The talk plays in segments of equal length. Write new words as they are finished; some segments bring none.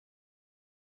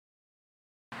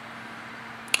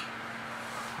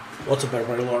What's up,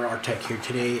 everybody? Lauren Artec here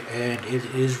today, and it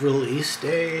is release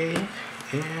day,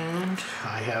 and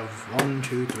I have 1,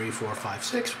 2, 3, 4, 5,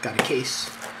 6. We've got a case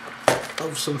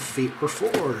of some Fate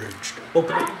Reforged.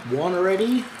 Opened one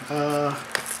already,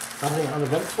 nothing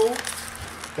uneventful,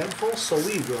 so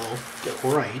we will get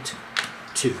right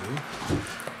to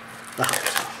the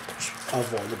house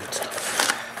of all the good stuff.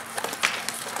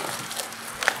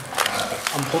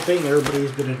 I'm hoping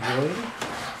everybody's been enjoying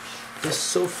this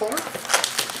so far.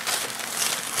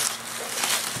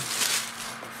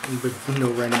 With no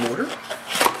random order.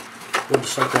 We'll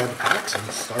just start grabbing packs and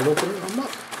start opening them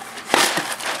up.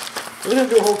 We're going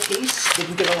to do a whole case.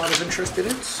 Didn't get a lot of interest in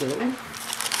it, so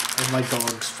as my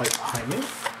dogs fight behind me,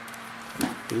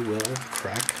 we will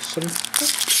crack some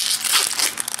packs.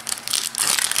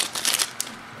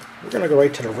 We're going to go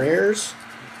right to the rares.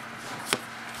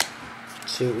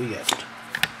 See what we get.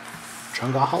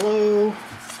 Chunga Hollow.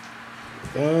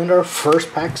 And our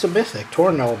first pack's a Mythic.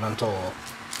 Torn Elemental.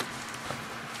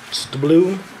 It's the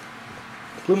blue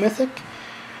mythic.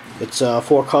 It's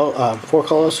 4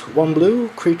 colors, 1 blue.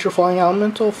 Creature flying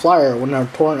elemental. Flyer. When our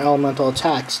Torn Elemental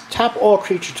attacks, tap all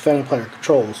creatures defending player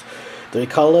controls. 3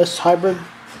 colorless hybrid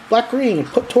black-green.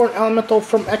 Put Torn Elemental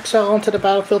from exile onto the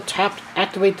battlefield. Tapped.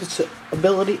 Activate this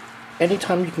ability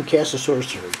anytime you can cast a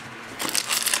sorcery.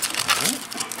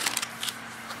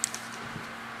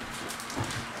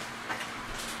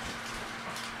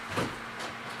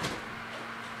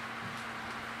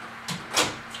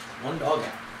 One dog out.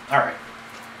 Alright.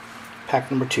 Pack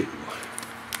number 2.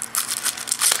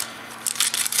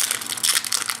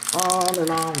 On and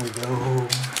on we go.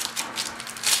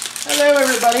 Hello,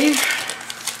 everybody.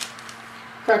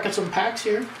 Cracking some packs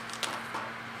here.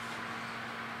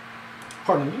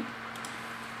 Pardon me.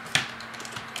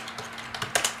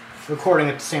 Recording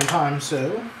at the same time,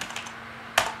 so.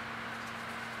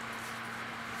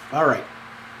 Alright.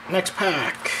 Next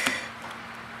pack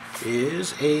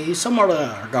is a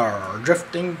Summergar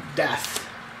Drifting Death.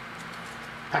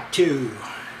 Pack 2.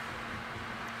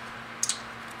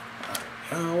 Alright,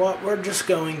 you know what? We're just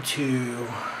going to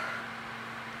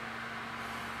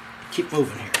keep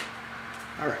moving here.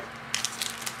 Alright.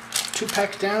 2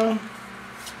 packs down.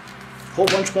 Whole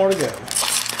bunch more to go.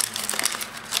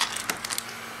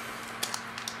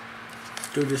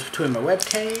 Do this between my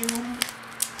webcam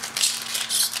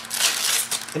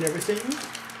and everything.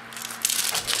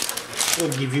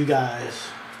 We'll give you guys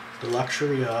the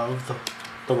luxury of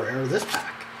the rare of this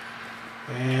pack.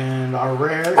 And our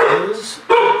rare is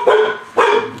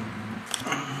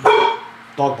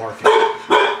dog barking.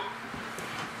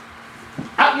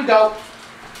 Out you go.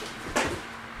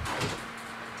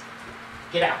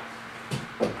 Get out.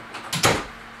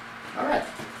 Alright.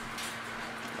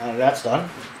 That's done.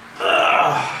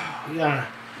 We got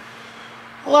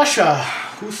Alesha,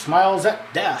 who smiles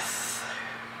at death.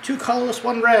 2 colorless,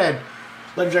 1 red.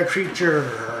 Legendary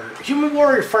creature, human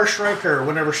warrior, first striker.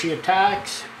 Whenever she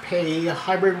attacks, pay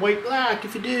hybrid white-black.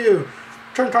 If you do,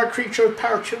 turn target creature with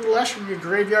power 2 or less from your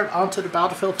graveyard onto the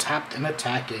battlefield, tapped and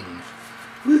attacking.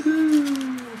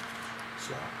 Woohoo!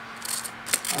 So,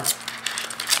 alright.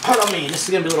 Pardon me, this is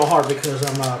going to be a little hard because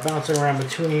I'm bouncing around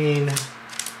between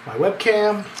my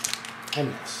webcam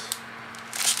and this.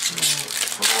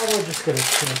 So, we're just going to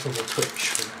cancel the Twitch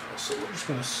for now, so we're just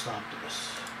going to stop this.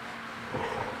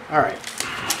 Alright.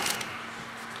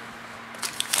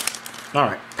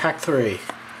 Alright, pack 3.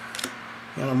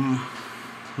 Got a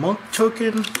monk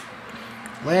token,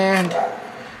 land,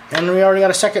 and we already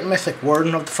got a second mythic,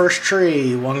 Warden of the First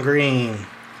Tree, 1 green.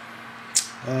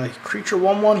 Creature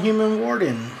 1/1 human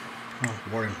warden. Oh,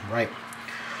 warden, right.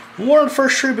 Warden of the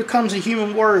First Tree becomes a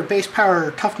human warrior, base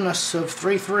power, toughness of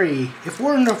 3/3. If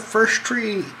Warden of the First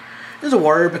Tree is a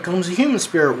warrior, becomes a human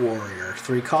spirit warrior,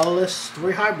 3 colorless,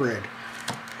 3 hybrid.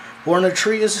 Warden of the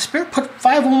Tree is a spirit, put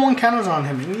 5/1 counters on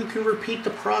him, and you can repeat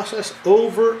the process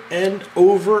over and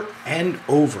over and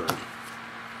over.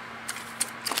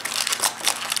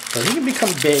 So he can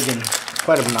become big and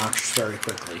quite obnoxious very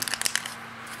quickly.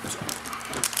 So,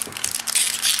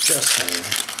 just saying.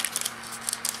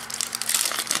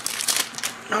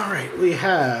 Alright, we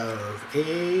have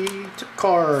a tip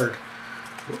card.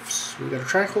 Whoops, we got a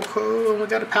Tranquil Code and we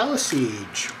got a Palace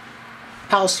Siege.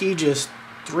 Palace Siege is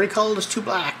 3 colorless, 2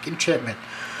 black enchantment.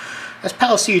 As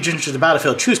Palace Siege enters the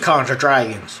battlefield, choose commons or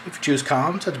dragons. If you choose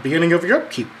commons, at the beginning of your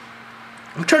upkeep,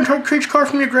 return target creature card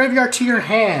from your graveyard to your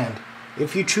hand.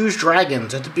 If you choose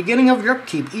dragons, at the beginning of your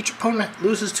upkeep, each opponent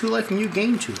loses 2 life and you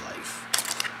gain 2 life.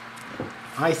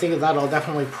 I think that'll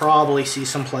definitely probably see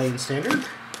some play in Standard.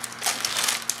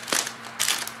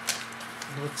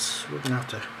 We're gonna have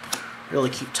to really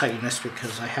keep tighten this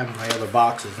because I have my other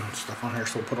boxes and stuff on here,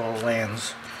 so we'll put all the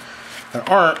lands there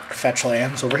aren't fetch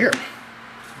lands over here.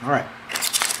 Alright.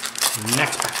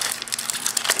 Next pack.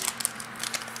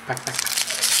 Back.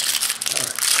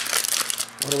 Alright.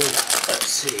 What do we got? Let's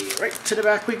see. Right to the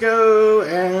back we go.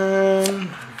 And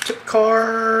tip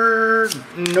card.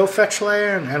 No fetch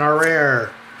land. And our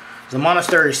rare. The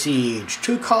Monastery Siege.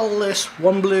 2 colorless,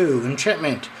 1 blue.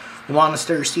 Enchantment. The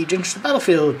Monastery Siege enters the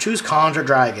battlefield. Choose cons or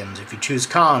dragons. If you choose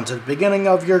cons, at the beginning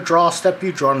of your draw step,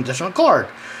 you draw an additional card.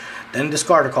 Then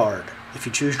discard a card. If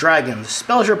you choose dragons,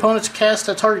 spells your opponents cast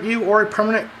that target you or a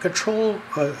permanent control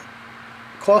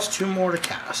cost 2 more to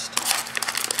cast.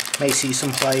 May see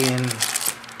some play in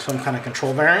some kind of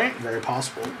control variant. Very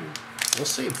possible. We'll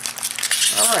see.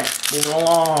 Alright, moving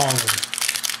along.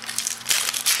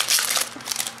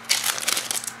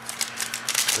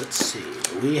 Let's see.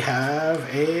 We have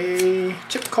a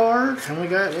tip card, and we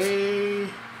got a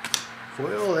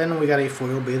foil, and we got a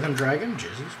foil Bathing Dragon.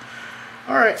 Jesus.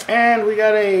 Alright, and we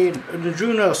got a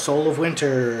Najuna, Soul of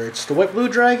Winter. It's the white-blue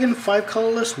dragon, 5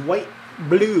 colorless,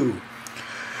 white-blue.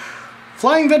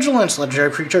 Flying Vigilance,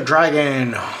 legendary creature,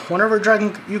 dragon. Whenever a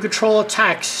dragon you control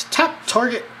attacks, tap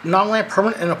target non-land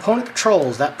permanent an opponent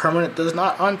controls. That permanent does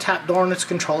not untap during its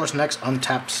controller's next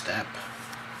untapped step.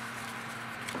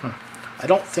 I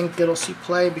don't think it'll see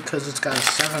play because it's got a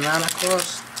 7 mana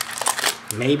cost.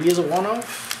 Maybe as a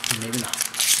one-off, maybe not.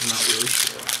 I'm not really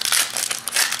sure.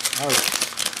 Alright.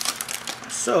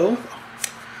 So,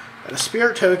 got a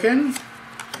spirit token.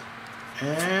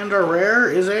 And our rare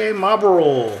is a Mob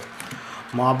Roll.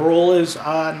 Mob Roll is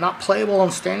not playable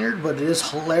in standard, but it is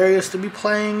hilarious to be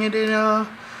playing it in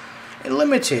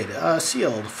limited.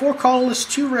 Sealed. 4 colorless,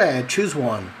 2 red. Choose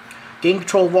one. Gain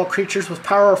control of all creatures with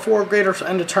power of 4 or greater to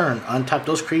end of turn. Untap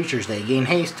those creatures. They gain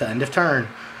haste to end of turn.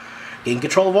 Gain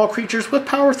control of all creatures with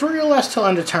power 3 or less till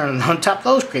end of turn. Untap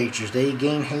those creatures. They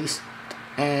gain haste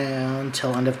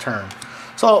until end of turn.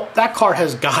 So that card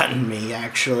has gotten me,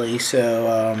 actually.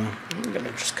 So I'm going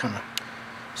to just kind of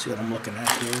see what I'm looking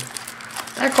at here.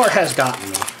 That card has gotten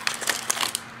me.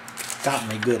 Got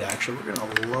me good, actually. We're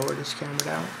going to lower this camera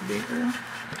down a bit here.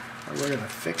 We're going to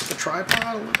fix the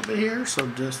tripod a little bit here, so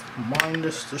just mind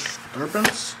this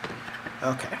disturbance.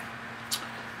 Okay.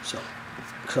 So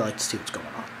I like to see what's going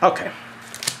on. Okay.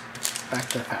 Back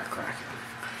to the pack cracking.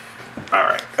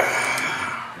 Alright.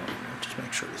 Just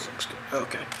make sure this looks good.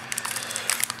 Okay.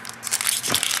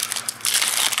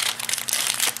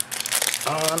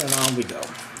 On and on we go.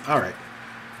 Alright.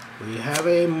 We have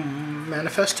a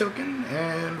Manifest token,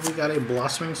 and we got a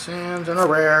Blossoming Sands and a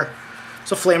rare.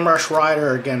 So Flame Rush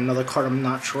Rider, again, another card I'm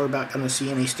not sure about going to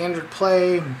see any standard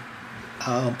play.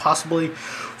 Possibly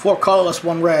 4 colorless,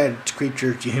 1 red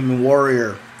creature to Human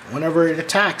Warrior. Whenever it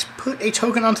attacks, put a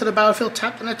token onto the battlefield,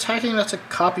 tapped and attacking. That's a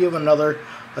copy of another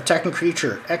attacking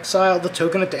creature. Exile the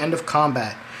token at the end of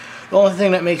combat. The only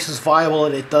thing that makes this viable,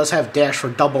 it does have dash for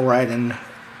double red and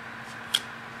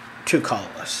 2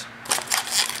 colorless.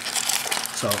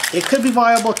 So it could be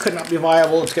viable, it could not be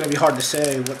viable. It's going to be hard to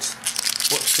say what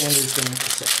standard is going to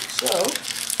say. So,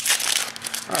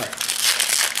 alright,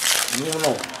 moving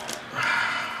along.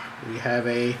 We have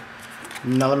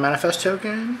another Manifest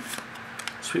token,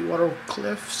 Sweetwater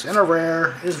Cliffs, and a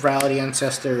rare is Rally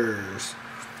Ancestors.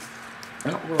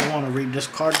 I don't really want to read this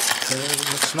card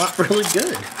because it's not really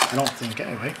good. I don't think,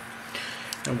 anyway.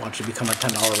 And watch it become a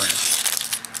 $10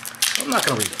 rare. I'm not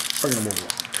going to read it. We're going to move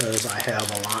along because I have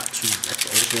a lot to rip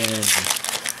open.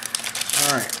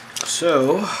 Alright.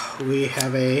 So, we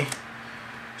have a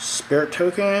Spirit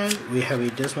token, we have a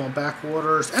Dismal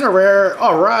Backwaters, and a rare,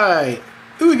 alright,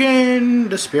 Ugin,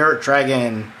 the Spirit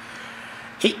Dragon.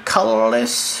 8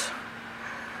 colorless,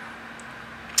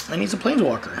 and he's a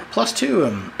Planeswalker.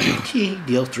 +2, he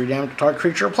deals 3 damage to target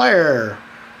creature or player.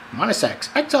 -X,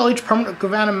 exile each permanent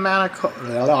converted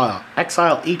mana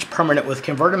exile each permanent with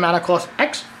converted mana cost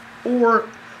X, or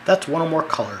that's 1 or more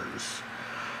colors.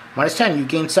 -10, you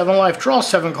gain 7 life, draw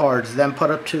 7 cards, then put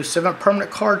up to 7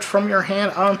 permanent cards from your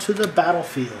hand onto the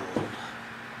battlefield.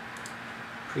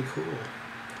 Pretty cool.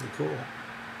 Pretty cool.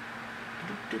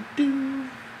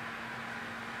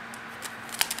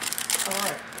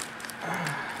 Alright.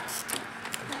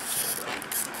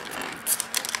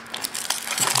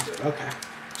 Okay.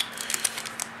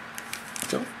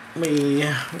 So, we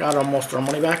got almost our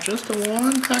money back just to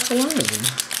 1 pack alone.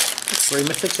 3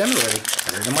 Mythics in already.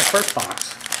 Better than my first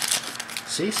box.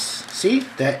 See?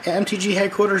 The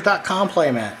MTGheadquarters.com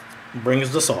playmat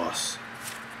brings the sauce.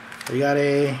 We got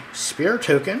a Spirit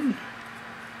token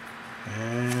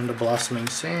and a Blossoming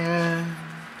Sands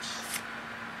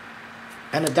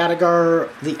and a Datagar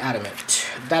the Adamant.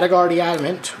 Datagar the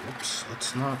Adamant. Whoops,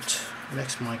 let's not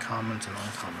mix my commons and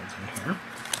uncommons in here.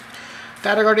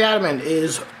 Datagar the Adamant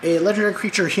is a legendary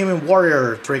creature, human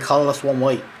warrior, 3 colorless, 1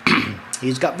 white.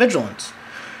 He's got vigilance.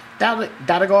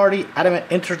 Datagar the Adamant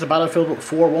enters the battlefield with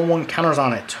 4 1/1 counters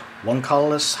on it. 1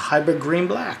 colorless, hybrid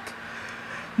green-black.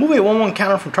 Move a 1/1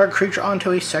 counter from target creature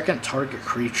onto a second target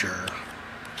creature.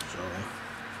 So,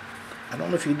 I don't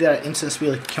know if you did that instant speed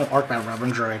like Kill Arcbat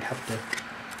Ravager. I'd have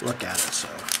to look at it. So,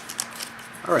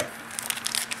 alright.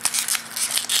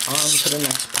 On to the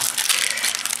next pack.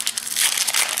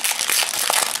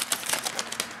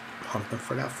 Hunting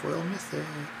for that foil mythic.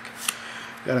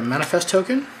 Got a manifest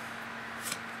token,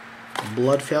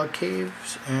 Bloodfell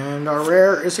Caves, and our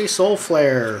rare is a Soul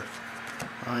Flare.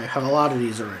 I have a lot of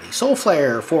these already. Soul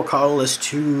Flare, 4 colorless,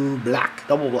 2 black,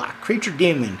 double black. Creature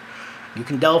demon. You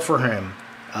can delve for him.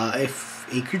 If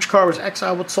a creature card was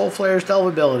exiled with Soul Flare's delve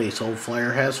ability, Soul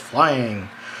Flare has flying.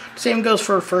 Same goes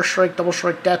for First Strike, Double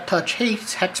Strike, Death Touch,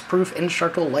 Haste, Hexproof,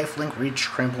 Indestructible, Lifelink, Reach,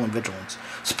 Trample, and Vigilance.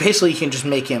 So basically you can just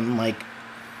make him, like,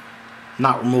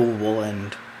 not removable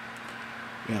and,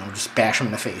 you know, just bash him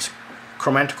in the face.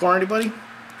 Chromanticore, anybody?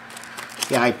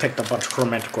 Yeah, I picked a bunch of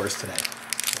Chromanticores today.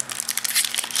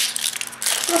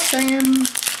 Just saying.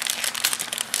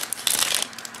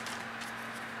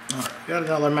 Alright, we got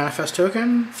another Manifest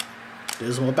token.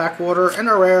 Dismal Backwater, and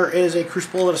our rare is a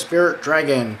Crucible of the Spirit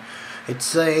Dragon.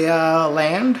 It's a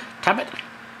land. Tap it.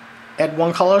 Add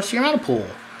 1 color to your mana pool.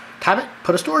 Tap it.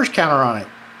 Put a storage counter on it.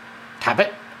 Tap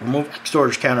it. Remove X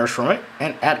storage counters from it.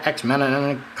 And add X mana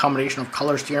and a combination of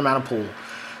colors to your mana pool.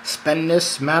 Spend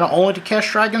this mana only to cast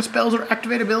dragon spells or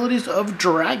activate abilities of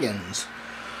dragons.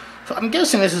 So I'm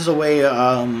guessing this is a way,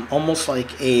 almost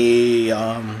like a,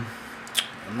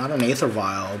 not an Aether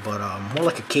Vial, but more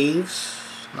like a Caves.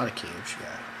 Not a Caves,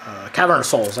 yeah. Cavern of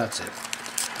Souls, that's it.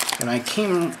 And I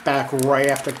came back right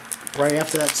after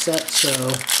that set, so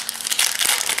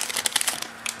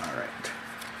alright.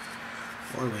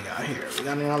 What do we got here? We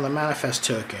got another Manifest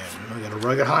token. We got a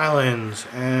Rugged Highlands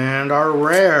and our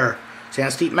rare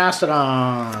Sandsteep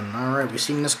Mastodon. Alright, we've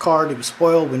seen this card, he was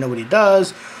spoiled, we know what he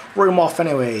does. We're him off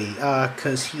anyway,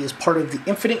 because he is part of the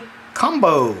Infinite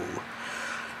Combo.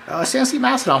 Sandsteep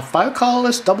Mastodon, 5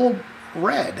 colorless, double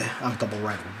red.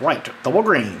 Double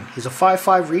green. He's a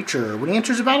 5/5 reacher. When he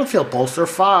enters the battlefield, bolster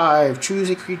 5. Choose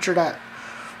a creature that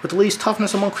with the least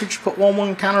toughness among creatures, put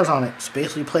 1/1 counters on it. So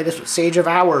basically play this with Sage of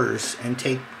Hours and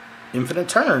take infinite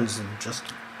turns and just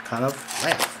kind of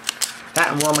laugh.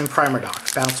 That and Roaming Primer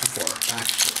Docs. Bouncing 4. Back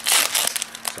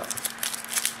 4. So.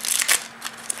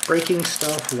 Breaking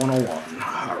Stuff 101.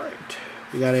 Alright.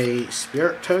 We got a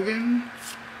Spirit token.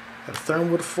 Got a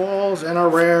Thornwood Falls, and our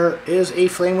rare is a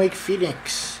Flamewake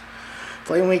Phoenix.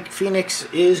 Flamewake Phoenix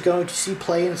is going to see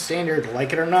play in Standard.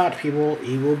 Like it or not, people,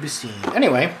 he will be seen.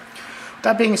 Anyway, with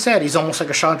that being said, he's almost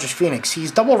like a Chandra's Phoenix. He's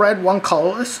double red, 1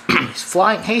 colorless. He's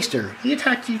Flying Haster. He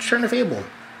attacks each turn of Able.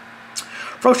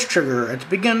 Frost Trigger. At the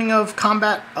beginning of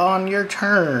combat on your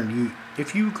turn,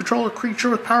 if you control a creature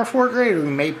with power 4 or greater,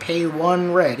 you may pay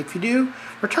 1 red. If you do,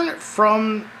 return it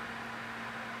from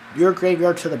your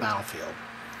graveyard to the battlefield.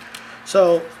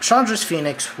 So, Chandra's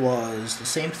Phoenix was the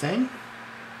same thing.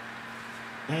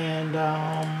 And,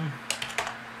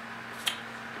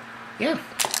 yeah.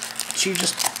 She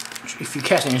just, if you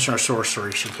cast an instant or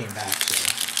sorcery, she came back. So,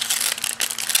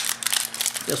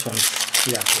 this one,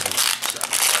 yeah. So.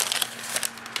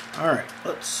 Alright,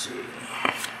 let's see.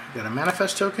 We got a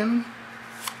Manifest token.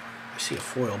 I see a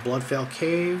foil, Bloodfell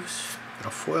Caves. Got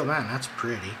a foil, man, that's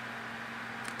pretty.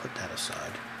 Put that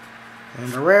aside.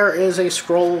 And the rare is a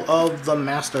Scroll of the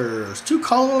Masters. 2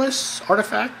 colorless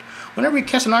artifact. Whenever you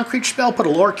cast a non-creature spell, put a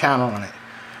lore counter on it.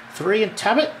 3 and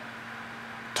tap it.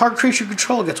 Target creature you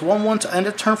control gets 1/1 to end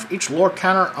a turn for each lore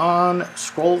counter on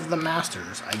Scroll of the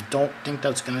Masters. I don't think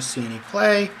that's going to see any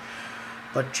play,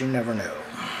 but you never know.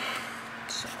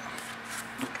 So,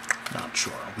 not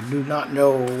sure. We do not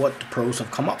know what the pros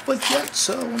have come up with yet,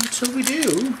 so until we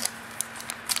do,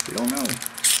 we don't know.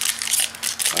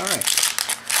 Alright.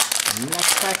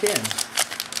 Next pack in.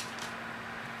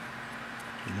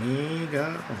 We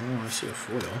got, oh, I see a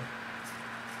foil.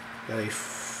 Got a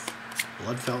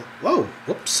Bloodfell. Whoa,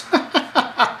 whoops.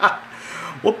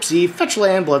 Whoopsie. Fetch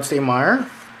land, Bloodstained Mire.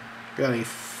 Got a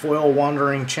foil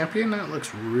Wandering Champion. That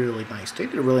looks really nice. They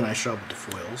did a really nice job with the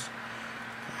foils.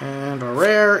 And our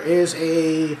rare is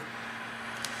a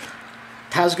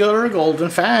Tazgoder Golden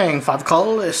Fang. 5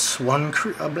 colorless, 1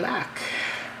 black.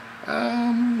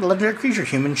 Legendary creature,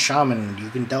 Human Shaman. You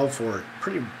can delve for it.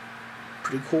 Pretty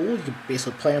cool. You can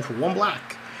basically play him for 1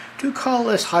 black. 2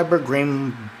 colorless, hybrid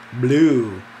green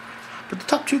blue. Put the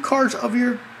top 2 cards of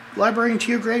your library into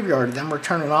your graveyard, then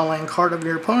return an online card of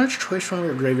your opponent's choice from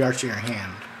your graveyard to your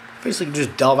hand. Basically,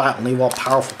 just delve out and leave all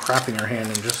powerful crap in your hand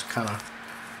and just kind of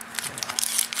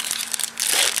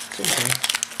same thing.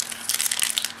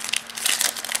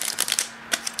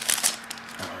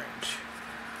 Alright.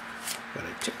 Got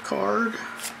a tip card.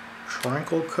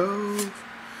 Tranquil Cove.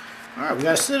 Alright, we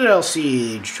got a Citadel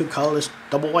Siege. 2 colorless,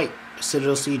 double white.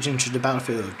 Citadel Siege enters the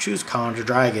battlefield. Choose cons or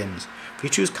dragons. If you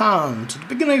choose cons, at the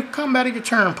beginning of combat of your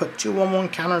turn, put 2/1/1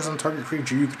 counters on target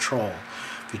creature you control.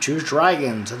 If you choose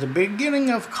dragons, at the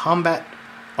beginning of combat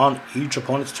on each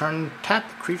opponent's turn, tap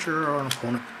the creature or an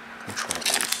opponent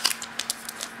controls.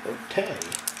 Okay.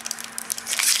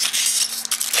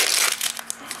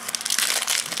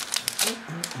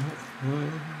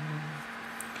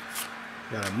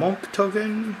 Got a Monk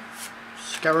token,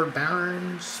 Scoured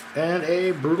Barons, and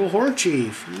a Brutal Horde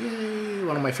Chief. Yay!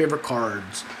 One of my favorite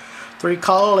cards. 3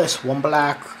 colorless, 1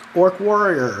 black, Orc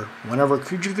Warrior. Whenever a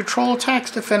creature you control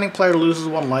attacks, defending player loses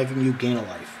 1 life and you gain a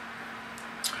life.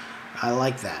 I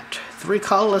like that. 3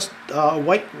 colorless,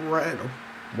 white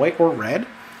or red.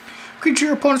 Creature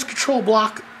your opponent's control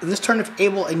block this turn if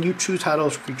able, and you choose how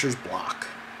those creatures block.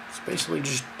 It's basically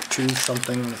just choose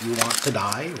something that you want to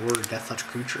die or death touch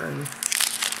creature and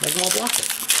make them all block it.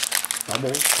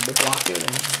 Double block it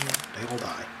and they all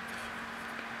die.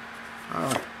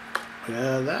 Alright. We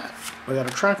got that. We got a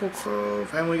Tranquil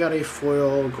Cove and we got a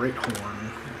foil Great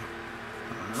Horn.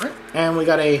 Alright. And we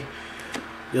got a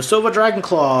Yosova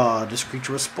Dragonclaw. This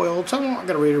creature was spoiled, so I'm not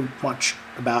going to read much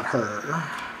about her.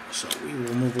 So we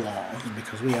will move along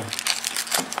because we have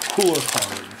cooler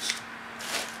cards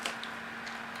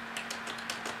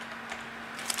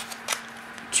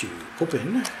to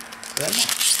open them.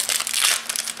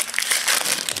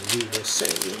 We will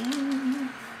say.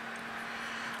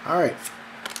 Alright.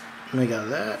 We got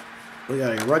that. We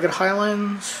got a Rugged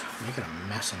Highlands. Making a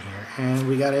mess in here. And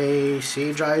we got a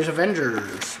Sage Eyes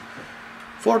Avengers.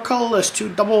 4 colorless, 2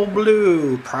 double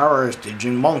blue, Prowess,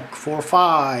 Digital Monk,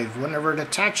 4/5. Whenever it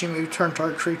attacks, you may return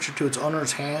target creature to its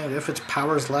owner's hand if its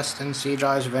power is less than Sage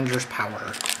Eyes Avenger's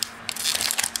power.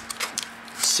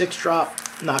 6 drop,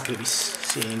 not going to be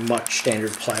seeing much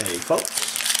standard play, folks.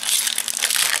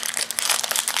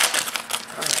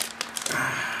 Alright.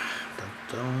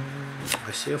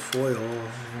 I see a foil,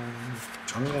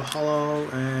 Jungle Hollow,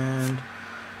 and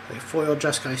a foil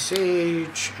Jeskai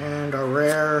Sage, and a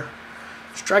rare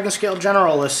Dragon Scale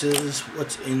General. This is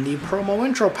what's in the promo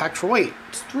intro pack for white.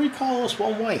 It's 3 colorless,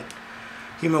 1 white.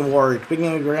 Human Warrior.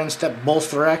 Beginning of Grand Step,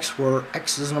 Bolster X, where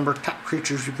X is the number of top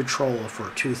creatures you control for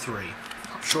 2/3.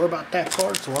 Not sure about that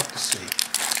card, so we'll have to see.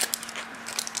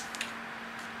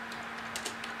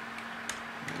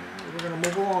 And we're going to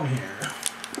move along here.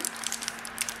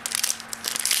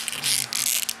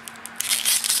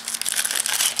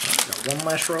 Got one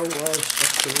last row of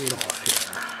stuff to read off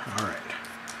here. Alright.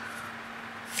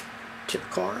 Tip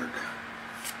card.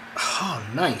 Oh,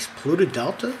 nice. Polluted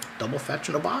Delta. Double fetch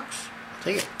in a box. I'll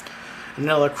take it.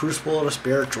 Another Crucible of the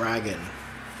Spirit Dragon.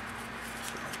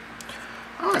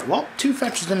 Alright, well, 2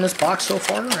 fetches in this box so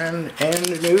far, and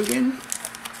Nugan.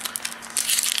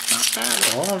 Not bad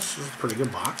at all. This is a pretty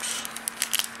good box.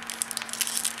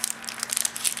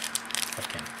 I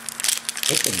can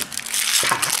open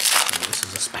packs. So this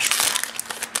is a special pack.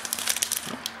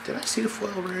 Did I see the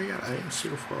foil rare yet? I didn't see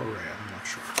the foil rare. I'm not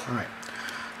sure. Alright.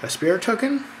 A Spirit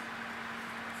token.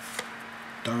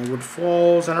 Darnwood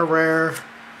Falls and a rare.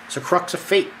 It's a Crux of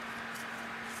Fate.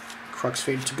 Crux of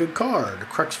Fate is a good card.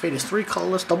 Crux of Fate is 3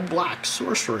 colorless, double black,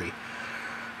 sorcery.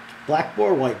 Black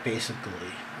or white,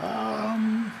 basically.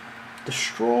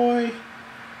 Destroy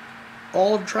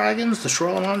all dragons,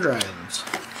 destroy all non-dragons.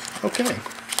 Okay.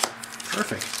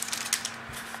 Perfect.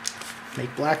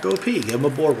 Make black OP, give him a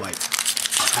board wipe.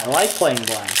 I like playing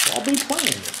black, so I'll be playing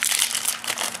it.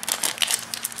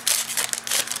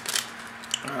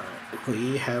 Alright,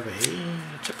 we have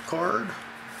a tip card.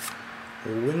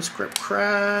 Windscript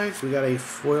Crag, we got a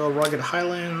foil Rugged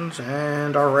Highlands,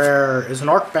 and our rare is an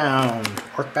Arcbound.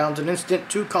 Arcbound's an instant,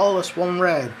 2 colorless, 1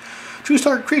 red. Choose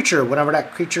target creature. Whenever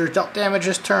that creature is dealt damage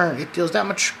this turn, it deals that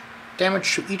much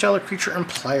damage to each other creature and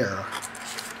player.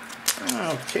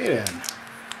 Okay then.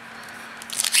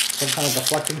 Some kind of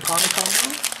deflecting pond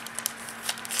combo?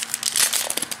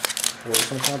 Or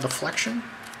some kind of deflection?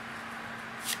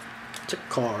 Tip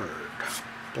card.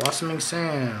 Blossoming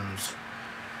Sands.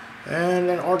 And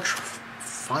an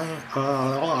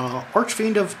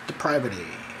Archfiend of Depravity.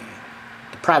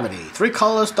 3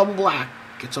 colorless, double black.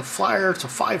 It's a flyer, it's a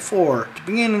 5/4. At the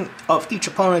beginning of each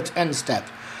opponent's end step,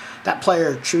 that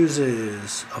player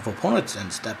chooses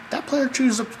that player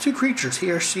chooses up to 2 creatures he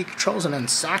or she controls and then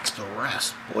sacks the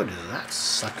rest. Boy, does that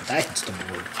suck if that hits the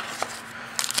board.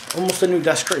 Almost a new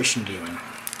Desecration Demon.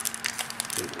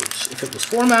 If it was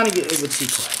 4 mana, it would see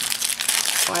play.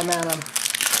 5 mana,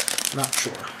 not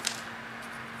sure.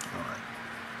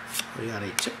 We got a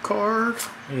tip card,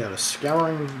 we got a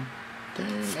scouring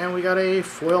thing, and we got a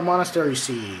foil Monastery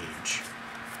Siege.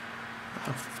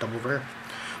 Oh, double rare.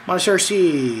 Monastery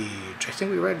Siege. I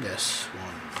think we read this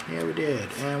one. Yeah, we did.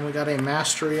 And we got a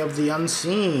Mastery of the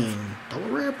Unseen. Double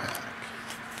rare pack.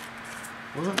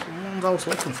 Wasn't the ones I was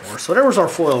looking for. So there was our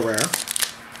foil rare.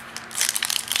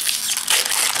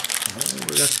 So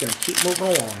we're just going to keep moving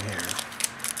along here.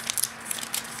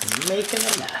 Making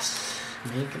a mess.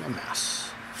 Making a mess.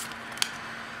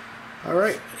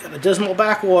 Alright, we got a Dismal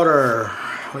Backwater.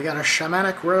 We got a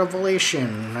Shamanic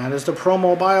Revelation. That is the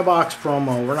promo, buy a box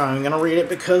promo. We're not even going to read it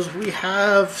because we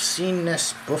have seen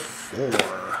this before.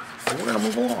 So we're going to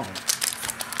move along.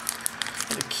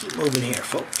 Going to keep moving here,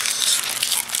 folks.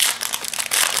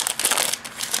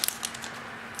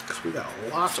 Because we got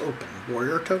lots open.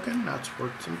 Warrior token, that's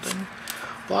worth something.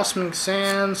 Blossoming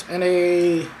Sands, and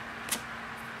a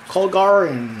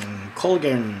Colgan.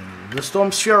 The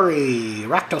Storm's Fury,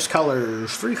 Rakdos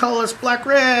colors, 3 colors, black,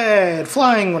 red,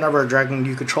 flying whenever a dragon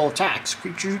you control attacks.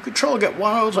 Creature you control get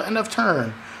 1 of those at end of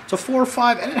turn. It's a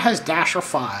 4/5 and it has dash of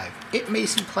 5. It may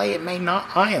see play, it may not.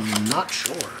 I am not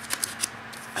sure.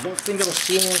 I don't think it'll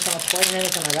see anything on play or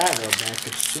anything like that real bad.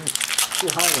 It's too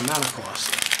high of a mana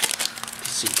cost to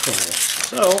see play.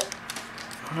 So,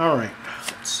 alright,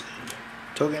 let's see.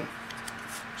 Token,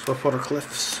 Swiftwater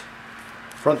Cliffs,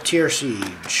 Frontier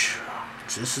Siege.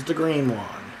 This is the green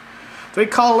one. 3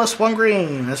 colorless, 1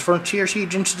 green. As Frontier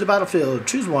Siege enters the battlefield,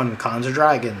 choose 1 cons or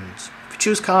dragons. If you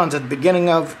choose cons at the beginning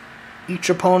of each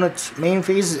opponent's main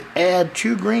phase, add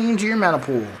 2 green to your mana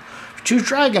pool. If you choose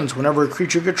dragons, whenever a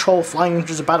creature you control flying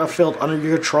enters the battlefield under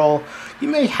your control, you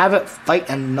may have it fight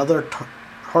another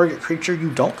target creature you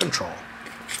don't control.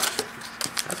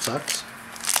 That sucks.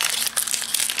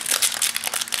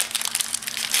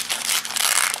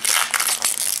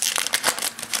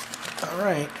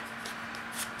 Alright,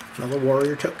 another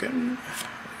warrior token.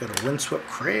 We got a Windswept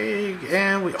Craig,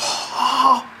 and we.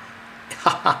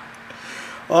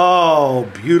 Oh,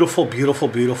 beautiful, beautiful,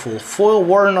 beautiful. Foil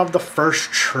Warden of the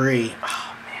First Tree.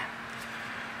 Oh, man.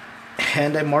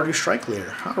 And a Mardu Strike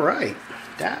Leader. Alright,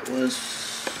 that was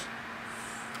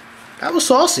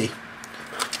saucy.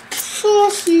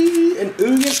 Saucy! And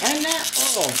Ugin and that.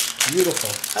 Oh,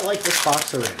 beautiful. I like this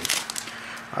box already.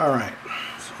 Alright,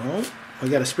 so. We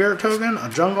got a Spirit Token, a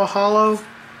Jungle Hollow,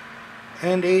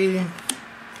 and another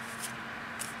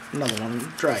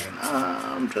one, Dragon.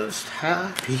 I'm just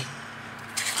happy.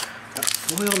 A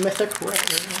foil Mythic Rare.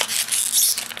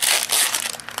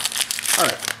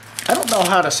 Alright, I don't know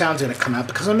how the sound's going to come out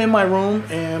because I'm in my room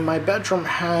and my bedroom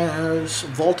has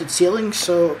vaulted ceilings,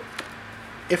 so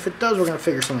if it does, we're going to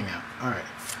figure something out. Alright,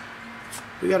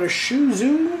 we got a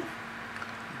Shuzu,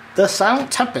 the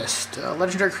Silent Tempest, a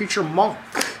legendary creature monk.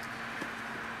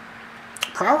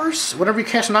 Powers, whenever you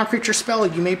cast a non-creature spell,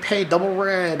 you may pay double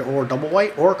red or double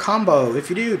white or combo. If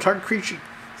you do, target creature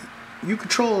you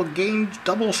control gains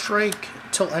double strike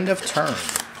till end of turn.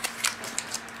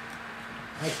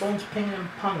 My phone's pinging and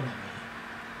ponging at me.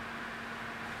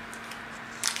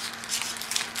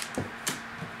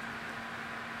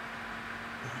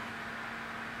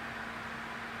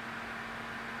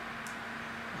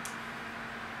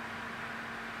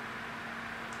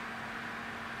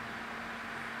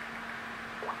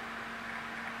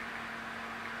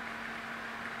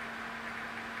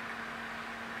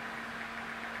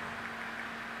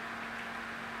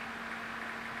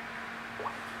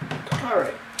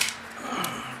 Alright.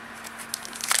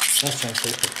 That's nice.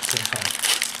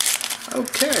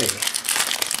 Okay.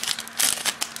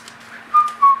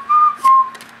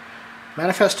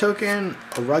 Manifest Token,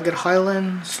 a Rugged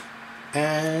Highlands,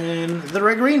 and the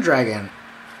Red Green Dragon.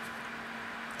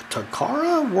 A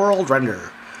Takara World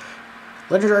Render.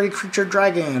 Legendary creature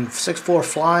dragon, 6/4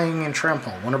 flying and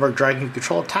trample. Whenever a dragon you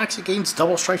control attacks, it gains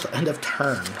double strike till end of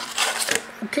turn.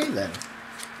 Okay then.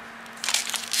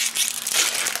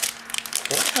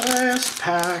 Last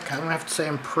pack. I don't have to say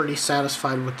I'm pretty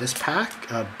satisfied with this pack.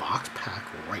 Box pack,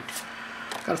 right.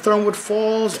 Got a Thornwood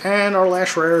Falls, and our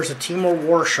last rare is a Temur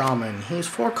War Shaman. He's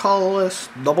 4 colorless,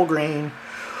 double green.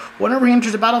 Whenever he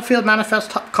enters the battlefield,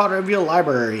 manifest top card of your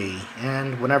library.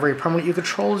 And whenever a permanent you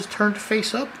control is turned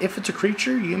face up, if it's a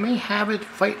creature, you may have it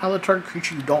fight another target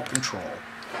creature you don't control.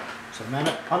 So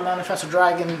unmanifest a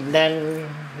dragon, then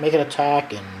make an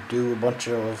attack and do a bunch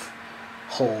of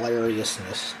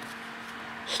hilariousness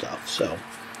stuff. So,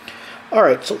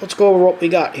 alright, so let's go over what we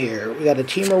got here. We got a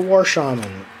Temur War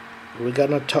Shaman. We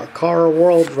got a Takara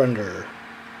World Render.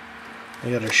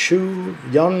 We got a Shu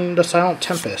Yun the Silent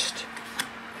Tempest.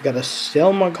 We got a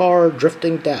Silmagar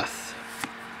Drifting Death.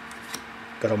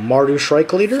 Got a Mardu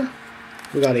Strike Leader.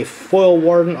 We got a Foil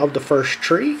Warden of the First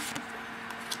Tree.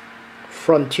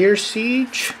 Frontier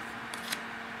Siege,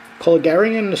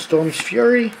 Polgarian, the Storm's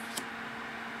Fury,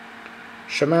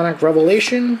 Shamanic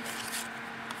Revelation,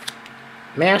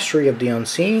 Mastery of the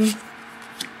Unseen,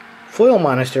 Foil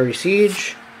Monastery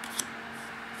Siege,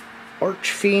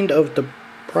 Archfiend of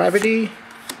Depravity,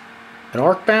 an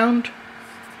Arcbound,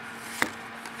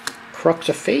 Crux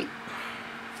of Fate,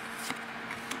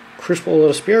 Crucible of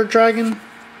the Spirit Dragon,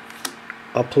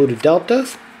 Uplooted Delta,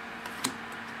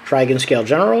 Dragon Scale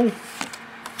General,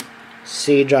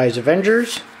 Sage Eyes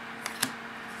Avengers,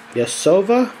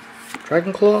 Yasova,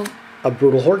 Dragonclaw, a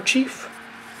Brutal Horde Chief,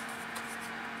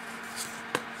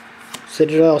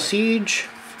 Citadel Siege,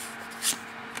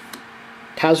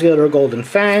 Tazgiller Golden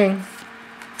Fang,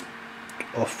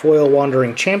 a Foil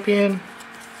Wandering Champion,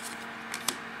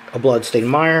 a Bloodstained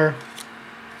Mire,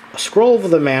 a Scroll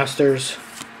of the Masters,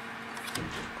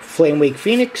 Flamewake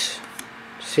Phoenix,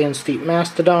 Sandsteep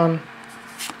Mastodon,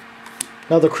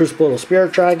 another Crucible of the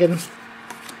Spirit Dragon,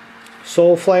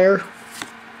 Soul Flare,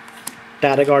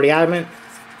 Data Guard Adamant,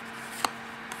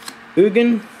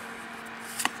 Ugin,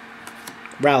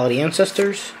 Rally the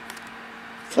Ancestors,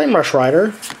 Flame Rush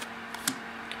Rider,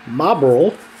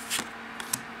 Mobrel,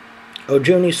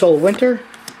 Ojuni Soul Winter,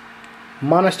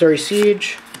 Monastery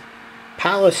Siege,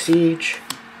 Palace Siege,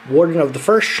 Warden of the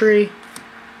First Tree,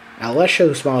 Alesha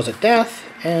Who Smiles at Death,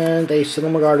 and a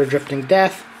Silumgar Drifting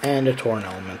Death, and a Torn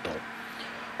Elemental.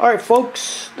 Alright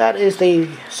folks, that is the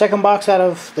second box out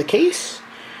of the case.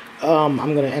 I'm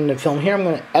going to end the film here. I'm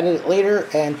going to edit it later,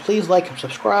 and please like and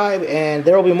subscribe, and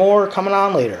there will be more coming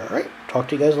on later. Alright, talk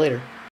to you guys later.